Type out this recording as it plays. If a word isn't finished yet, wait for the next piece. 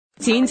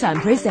Teen Time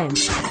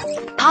presents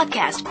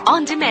Podcast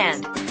on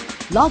Demand.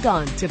 Log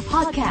on to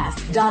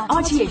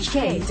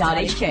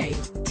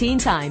podcast.rthk.hk. Teen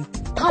Time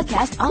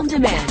Podcast on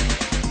Demand.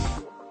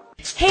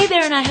 Hey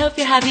there, and I hope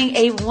you're having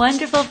a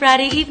wonderful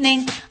Friday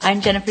evening.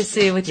 I'm Jennifer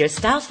Sue with your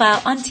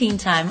Stylefyle on Teen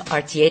Time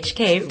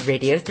RTHK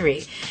Radio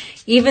 3.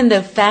 Even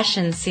though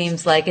fashion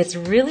seems like it's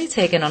really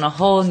taken on a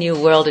whole new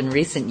world in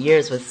recent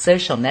years with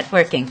social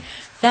networking,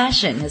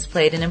 fashion has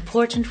played an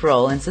important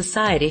role in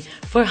society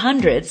for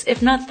hundreds,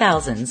 if not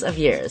thousands, of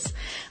years.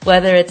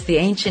 Whether it's the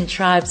ancient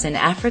tribes in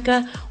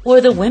Africa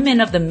or the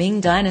women of the Ming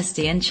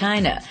Dynasty in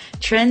China,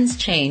 trends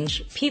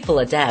change, people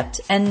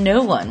adapt, and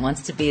no one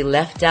wants to be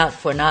left out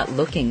for not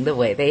looking the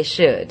way they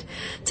should.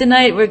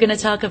 Tonight, we're going to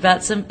talk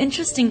about some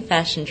interesting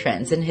fashion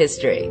trends in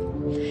history.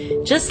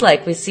 Just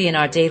like we see in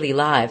our daily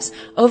lives,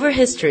 over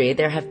history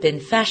there have been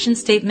fashion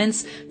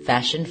statements,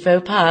 fashion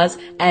faux pas,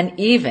 and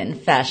even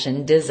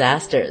fashion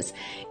disasters.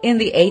 In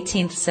the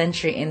 18th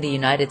century in the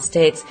United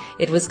States,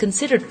 it was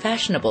considered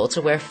fashionable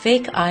to wear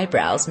fake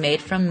eyebrows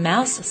made from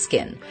mouse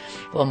skin.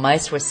 Well,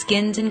 mice were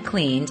skinned and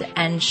cleaned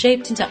and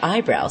shaped into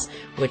eyebrows,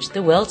 which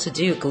the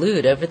well-to-do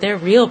glued over their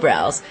real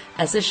brows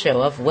as a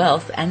show of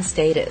wealth and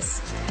status.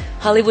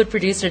 Hollywood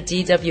producer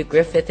D.W.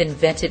 Griffith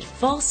invented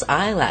false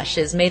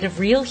eyelashes made of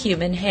real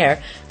human hair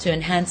to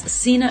enhance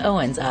Cena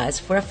Owens' eyes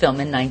for a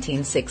film in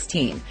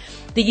 1916.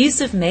 The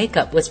use of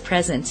makeup was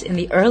present in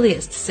the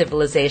earliest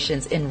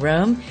civilizations in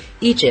Rome,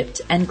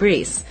 Egypt, and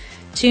Greece.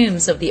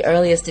 Tombs of the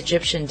earliest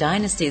Egyptian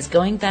dynasties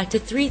going back to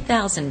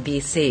 3000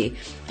 BC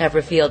have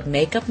revealed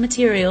makeup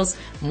materials,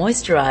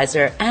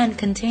 moisturizer, and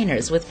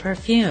containers with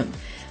perfume.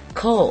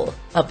 Kohl,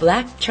 a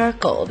black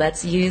charcoal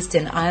that's used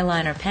in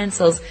eyeliner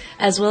pencils,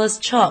 as well as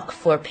chalk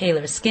for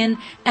paler skin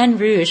and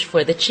rouge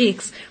for the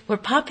cheeks, were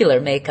popular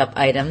makeup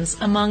items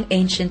among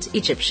ancient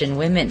Egyptian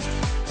women.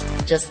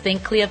 Just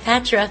think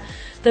Cleopatra.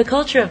 The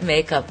culture of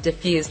makeup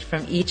diffused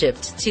from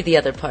Egypt to the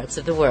other parts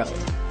of the world.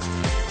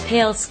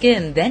 Pale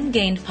skin then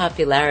gained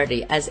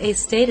popularity as a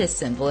status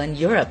symbol in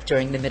Europe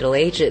during the Middle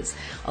Ages,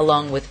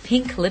 along with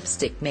pink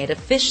lipstick made of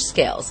fish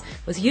scales,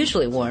 was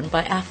usually worn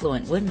by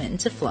affluent women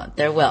to flaunt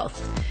their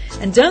wealth.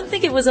 And don't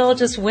think it was all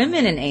just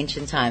women in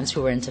ancient times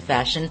who were into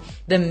fashion.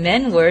 The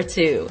men were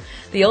too.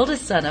 The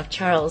oldest son of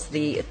Charles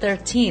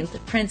XIII,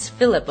 Prince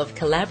Philip of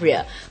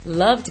Calabria,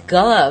 loved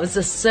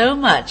gloves so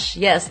much.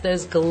 Yes,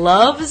 those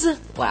gloves.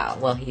 Wow,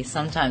 well, he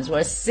sometimes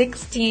wore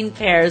 16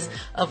 pairs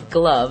of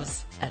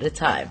gloves at a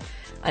time.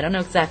 I don't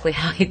know exactly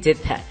how he did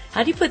that.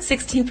 How do you put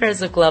 16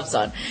 pairs of gloves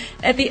on?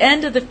 At the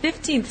end of the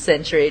 15th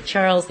century,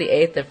 Charles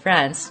VIII of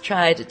France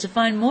tried to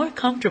find more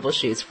comfortable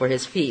shoes for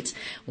his feet,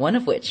 one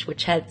of which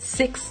had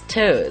 6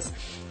 toes.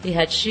 He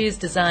had shoes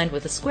designed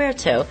with a square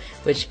toe,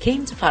 which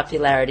came to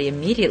popularity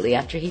immediately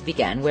after he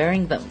began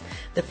wearing them.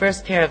 The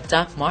first pair of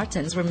Doc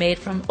Martens were made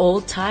from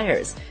old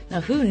tires.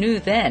 Now, who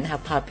knew then how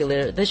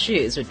popular the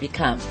shoes would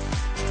become?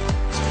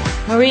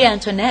 Marie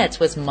Antoinette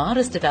was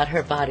modest about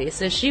her body,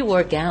 so she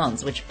wore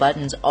gowns which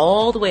buttoned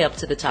all the way up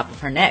to the top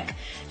of her neck.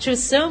 She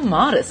was so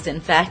modest,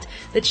 in fact,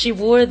 that she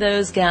wore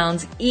those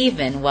gowns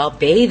even while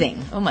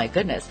bathing. Oh my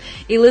goodness.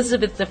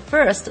 Elizabeth I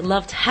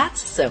loved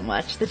hats so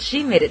much that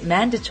she made it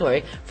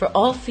mandatory for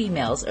all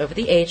females over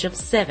the age of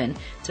 7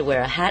 to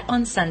wear a hat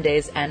on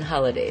Sundays and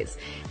holidays.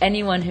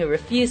 Anyone who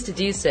refused to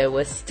do so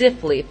was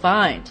stiffly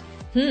fined.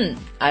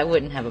 I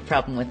wouldn't have a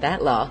problem with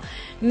that law.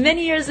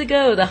 Many years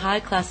ago, the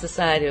high-class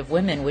society of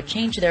women would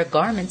change their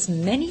garments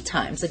many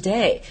times a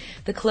day.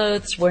 The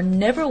clothes were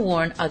never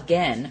worn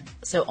again,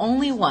 so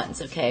only once,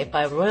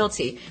 by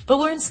royalty, but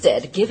were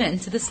instead given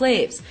to the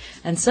slaves.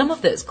 And some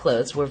of those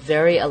clothes were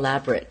very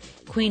elaborate.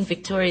 Queen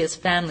Victoria's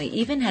family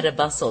even had a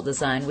bustle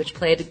design which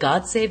played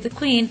God Save the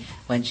Queen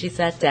when she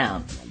sat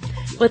down.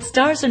 What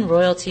stars and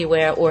royalty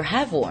wear or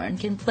have worn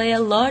can play a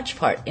large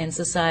part in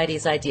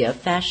society's idea of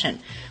fashion.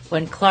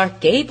 When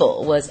Clark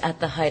Gable was at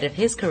the height of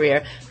his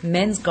career,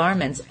 men's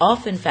garments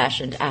often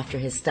fashioned after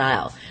his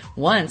style.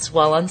 Once,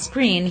 while on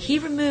screen, he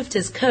removed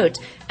his coat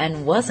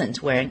and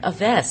wasn't wearing a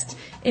vest.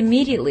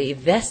 Immediately,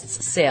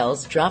 vests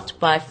sales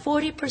dropped by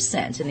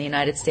 40% in the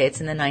United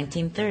States in the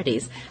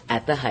 1930s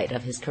at the height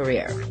of his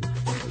career.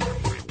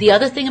 The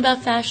other thing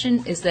about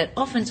fashion is that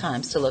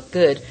oftentimes to look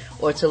good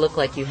or to look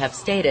like you have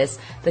status,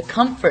 the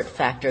comfort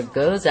factor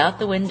goes out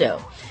the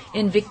window.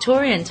 In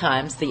Victorian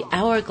times, the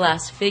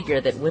hourglass figure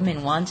that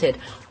women wanted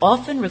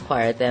often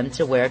required them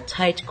to wear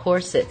tight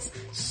corsets,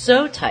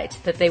 so tight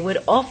that they would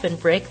often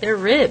break their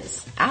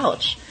ribs.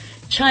 Ouch!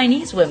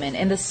 Chinese women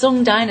in the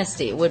Song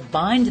Dynasty would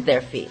bind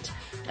their feet,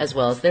 as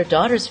well as their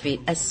daughters'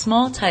 feet, as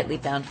small, tightly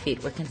bound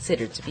feet were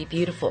considered to be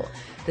beautiful.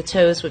 The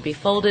toes would be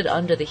folded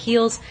under the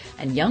heels,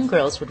 and young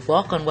girls would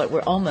walk on what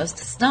were almost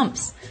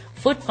stumps.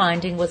 Foot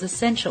binding was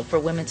essential for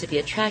women to be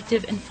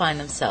attractive and find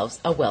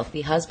themselves a wealthy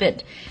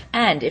husband.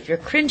 And if you're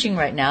cringing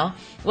right now,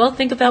 well,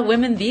 think about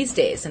women these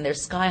days and their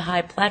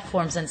sky-high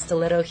platforms and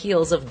stiletto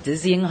heels of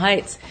dizzying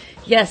heights.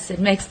 Yes, it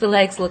makes the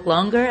legs look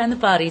longer and the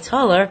body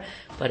taller,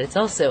 but it's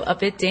also a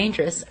bit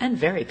dangerous and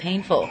very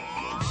painful.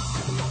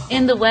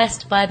 In the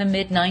West, by the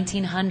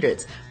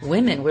mid-1900s,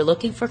 women were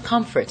looking for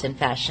comfort in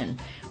fashion.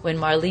 When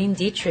Marlene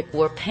Dietrich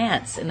wore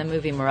pants in the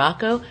movie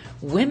Morocco,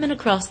 women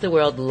across the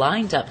world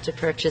lined up to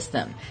purchase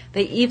them.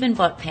 They even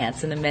bought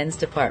pants in the men's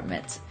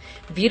department.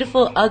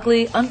 Beautiful,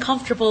 ugly,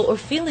 uncomfortable, or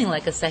feeling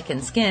like a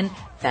second skin,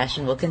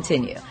 fashion will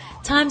continue.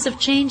 Times have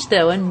changed,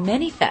 though, and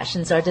many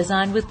fashions are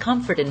designed with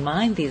comfort in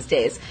mind these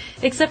days,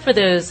 except for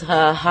those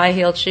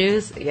high-heeled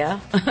shoes, yeah?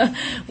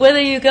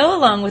 Whether you go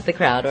along with the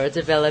crowd or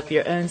develop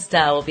your own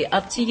style will be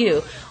up to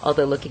you,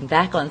 although looking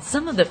back on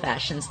some of the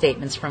fashion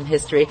statements from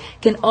history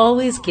can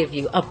always give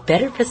you a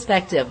better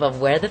perspective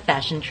of where the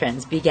fashion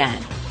trends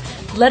began.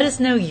 Let us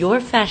know your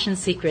fashion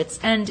secrets,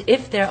 and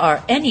if there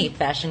are any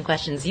fashion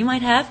questions you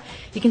might have,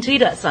 you can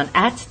tweet us on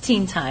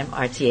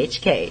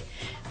 @TeenTimeRTHK.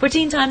 For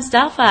Teen Time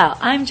Style File,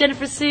 I'm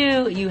Jennifer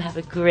Sue. You have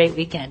a great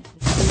weekend.